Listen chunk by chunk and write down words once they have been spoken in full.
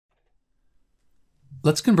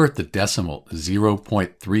Let's convert the decimal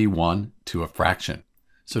 0.31 to a fraction.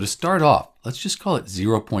 So to start off, let's just call it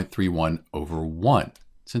 0.31 over 1.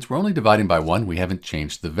 Since we're only dividing by 1, we haven't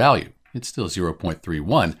changed the value. It's still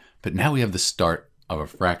 0.31, but now we have the start of a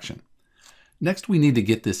fraction. Next, we need to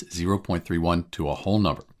get this 0.31 to a whole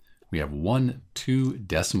number. We have 2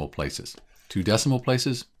 decimal places. 2 decimal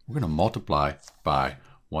places, we're going to multiply by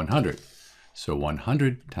 100. So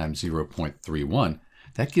 100 times 0.31,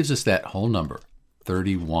 that gives us that whole number,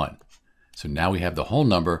 31. So now we have the whole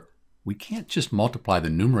number. We can't just multiply the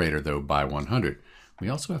numerator, though, by 100. We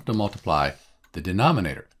also have to multiply the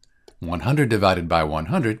denominator. 100 divided by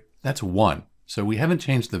 100, that's 1. So we haven't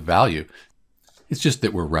changed the value. It's just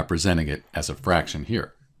that we're representing it as a fraction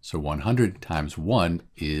here. So 100 times 1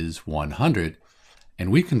 is 100.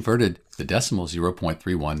 And we converted the decimal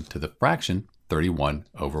 0.31 to the fraction 31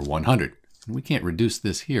 over 100. And we can't reduce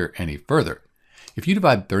this here any further. If you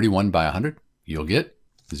divide 31 by 100, you'll get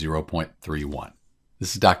 0.31.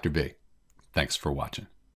 This is Dr. B. Thanks for watching.